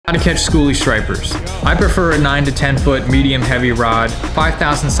How to catch schoolie stripers. I prefer a 9 to 10 foot medium heavy rod,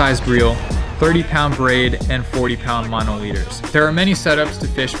 5,000 sized reel, 30-pound braid, and 40-pound monoliters. There are many setups to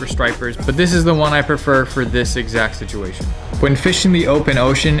fish for stripers, but this is the one I prefer for this exact situation. When fishing the open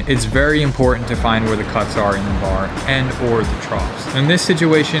ocean, it's very important to find where the cuts are in the bar and or the troughs. In this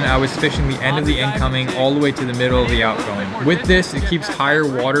situation, I was fishing the end of the incoming all the way to the middle of the outgoing. With this, it keeps higher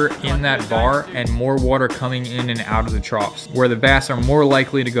water in that bar and more water coming in and out of the troughs, where the bass are more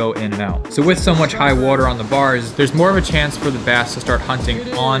likely to go in and out. So with so much high water on the bars, there's more of a chance for the bass to start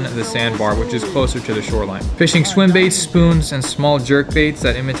hunting on the sandbar, which is closer to the shoreline. Fishing swim baits, spoons, and small jerk baits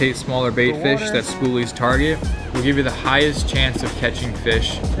that imitate smaller bait fish that schoolies target will give you the highest chance of catching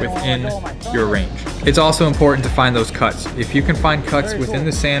fish within your range. It's also important to find those cuts. If you can find cuts within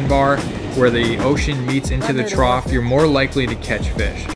the sandbar where the ocean meets into the trough, you're more likely to catch fish.